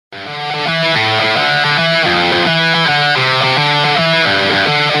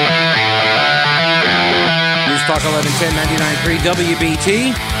FM 99.3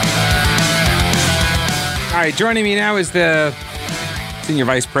 WBT. All right, joining me now is the Senior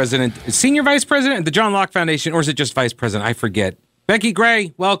Vice President of the John Locke Foundation, or is it just Vice President? I forget. Becki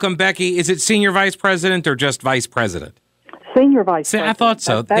Gray, welcome, Becki. Is it Senior Vice President or just Vice President? Senior Vice President. I thought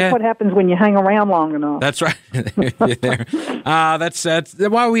so. That's what happens when you hang around long enough. That's right. That's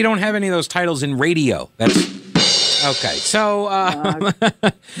why we don't have any of those titles in radio. That's okay. So,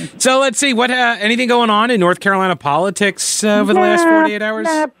 so let's see. What anything going on in North Carolina politics over the last 48 hours?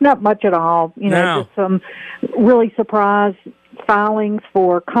 Not much at all. Just some really surprise filings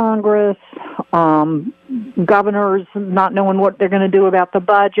for Congress. Governors not knowing what they're going to do about the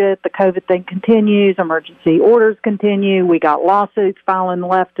budget. The COVID thing continues. Emergency orders continue. We got lawsuits filing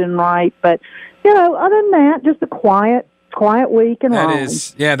left and right. But, other than that, just a quiet week in Raleigh.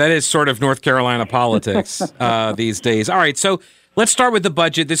 That is sort of North Carolina politics these days. All right, so let's start with the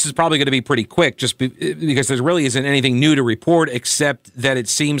budget. This is probably going to be pretty quick just because there really isn't anything new to report except that it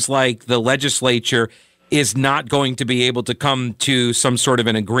seems like the legislature is not going to be able to come to some sort of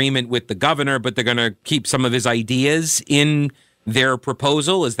an agreement with the governor, but they're going to keep some of his ideas in their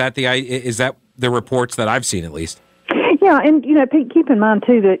proposal. Is that the reports that I've seen, at least? Yeah, and, Pete, keep in mind,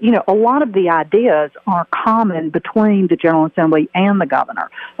 too, that, a lot of the ideas are common between the General Assembly and the governor.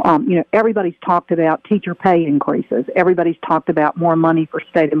 Everybody's talked about teacher pay increases. Everybody's talked about more money for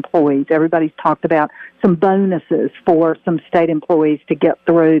state employees. Everybody's talked about some bonuses for some state employees to get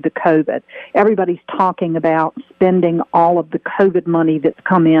through the COVID. Everybody's talking about spending all of the COVID money that's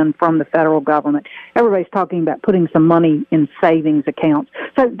come in from the federal government. Everybody's talking about putting some money in savings accounts.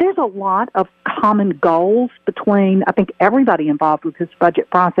 So there's a lot of common goals between, I think, everybody involved with this budget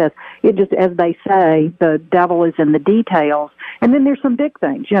process. It just, as they say, the devil is in the details. And then there's some big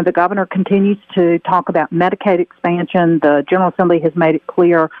things. The governor continues to talk about Medicaid expansion. The General Assembly has made it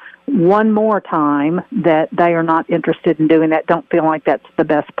clear one more time that they are not interested in doing that, don't feel like that's the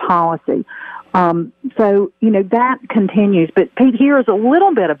best policy. So, that continues. But, Pete, here's a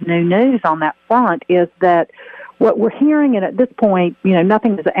little bit of new news on that front is that what we're hearing, and at this point,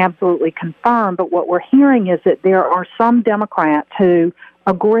 nothing is absolutely confirmed, but what we're hearing is that there are some Democrats who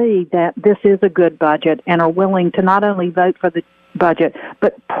agree that this is a good budget and are willing to not only vote for the budget,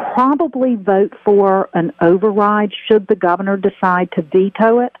 but probably vote for an override should the governor decide to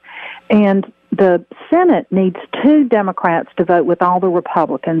veto it. And the Senate needs 2 Democrats to vote with all the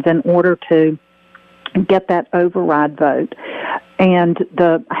Republicans in order to get that override vote. And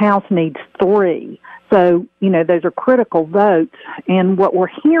the House needs 3. So, those are critical votes. And what we're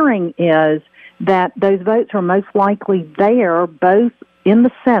hearing is that those votes are most likely there both in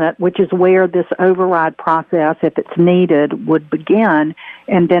the Senate, which is where this override process, if it's needed, would begin,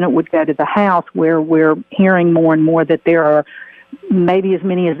 and then it would go to the House, where we're hearing more and more that there are maybe as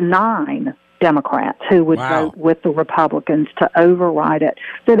many as 9 Democrats who would vote with the Republicans to override it.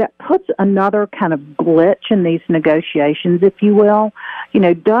 So that puts another kind of glitch in these negotiations, if you will.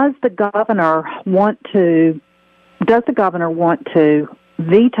 Does the governor want to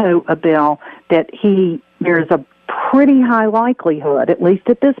veto a bill that there's a pretty high likelihood, at least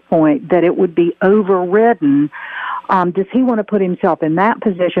at this point, that it would be overridden? Does he want to put himself in that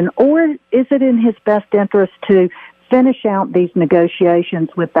position, or is it in his best interest to finish out these negotiations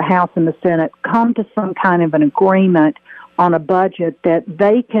with the House and the Senate, come to some kind of an agreement on a budget that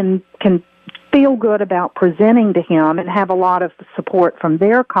they can feel good about presenting to him and have a lot of support from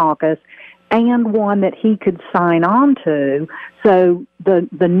their caucus, and one that he could sign on to? So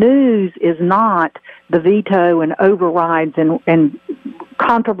the news is not the veto and overrides and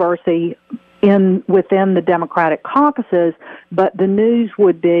controversy within the Democratic caucuses, but the news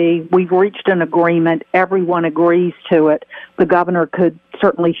would be we've reached an agreement, everyone agrees to it. The governor could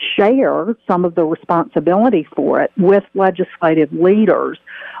certainly share some of the responsibility for it with legislative leaders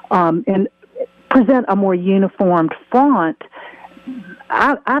and present a more uniformed front.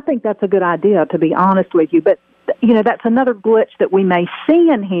 I think that's a good idea, to be honest with you, but that's another glitch that we may see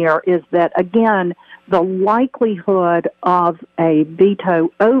in here is that, again, the likelihood of a veto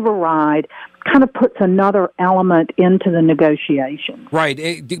override kind of puts another element into the negotiation.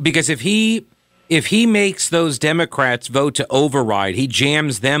 Right, because if he makes those Democrats vote to override, he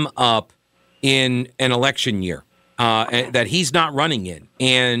jams them up in an election year that he's not running in,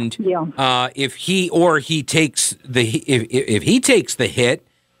 and if he takes the hit,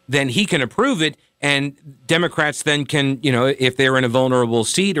 then he can approve it. And Democrats then can, if they're in a vulnerable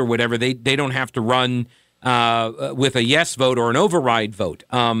seat or whatever, they don't have to run with a yes vote or an override vote.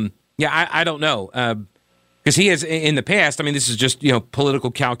 I don't know. Because he has, in the past, this is just, political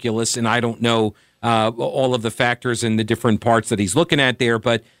calculus, and I don't know all of the factors and the different parts that he's looking at there.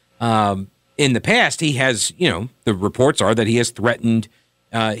 But in the past, he has, the reports are that he has threatened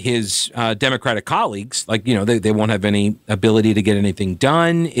his Democratic colleagues, like, they won't have any ability to get anything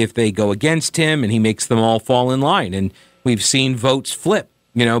done if they go against him, and he makes them all fall in line. And we've seen votes flip,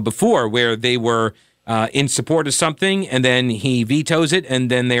 before, where they were in support of something, and then he vetoes it, and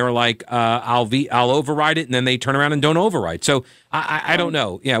then they are like, I'll override it, and then they turn around and don't override. So I don't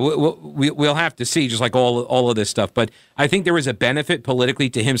know. Yeah, we'll have to see, just like all of this stuff. But I think there is a benefit politically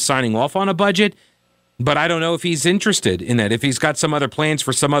to him signing off on a budget. But I don't know if he's interested in that. If he's got some other plans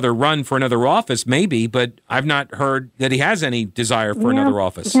for some other run for another office, maybe. But I've not heard that he has any desire for another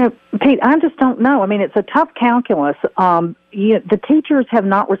office. Pete, I just don't know. I mean, it's a tough calculus. The teachers have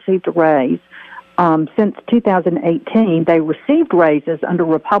not received a raise since 2018. They received raises under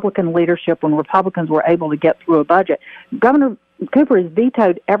Republican leadership when Republicans were able to get through a budget. Governor Cooper has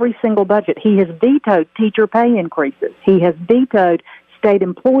vetoed every single budget. He has vetoed teacher pay increases. He has vetoed state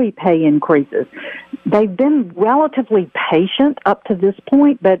employee pay increases. They've been relatively patient up to this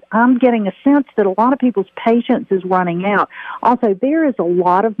point, but I'm getting a sense that a lot of people's patience is running out. Also, there is a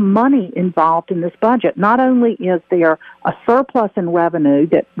lot of money involved in this budget. Not only is there a surplus in revenue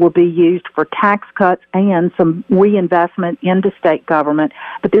that will be used for tax cuts and some reinvestment into state government,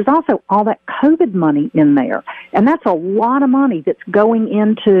 but there's also all that COVID money in there. And that's a lot of money that's going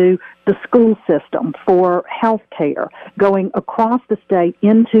into the school system for health care, going across the state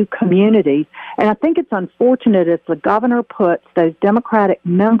into communities. And I think it's unfortunate if the governor puts those Democratic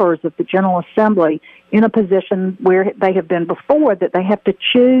members of the General Assembly in a position where they have been before, that they have to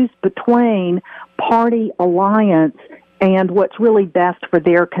choose between party alliance and what's really best for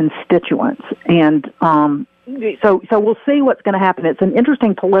their constituents. And so we'll see what's going to happen. It's an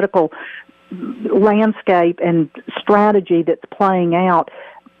interesting political landscape and strategy that's playing out.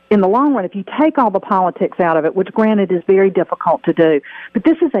 In the long run, if you take all the politics out of it, which granted is very difficult to do, but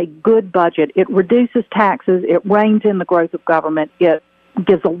this is a good budget. It reduces taxes. It reins in the growth of government. It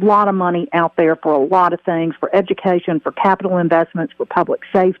gives a lot of money out there for a lot of things, for education, for capital investments, for public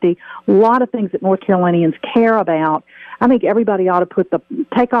safety, a lot of things that North Carolinians care about. I think everybody ought to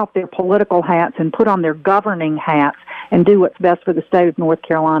take off their political hats and put on their governing hats and do what's best for the state of North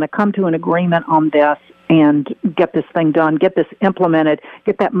Carolina, come to an agreement on this, and get this thing done, get this implemented,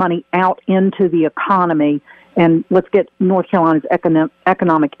 get that money out into the economy, and let's get North Carolina's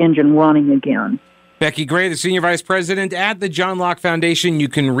economic engine running again. Becki Gray, the Senior Vice President at the John Locke Foundation. You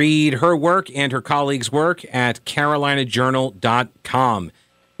can read her work and her colleagues' work at carolinajournal.com.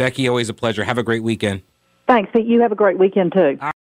 Becki, always a pleasure. Have a great weekend. Thanks, Pete. You have a great weekend, too.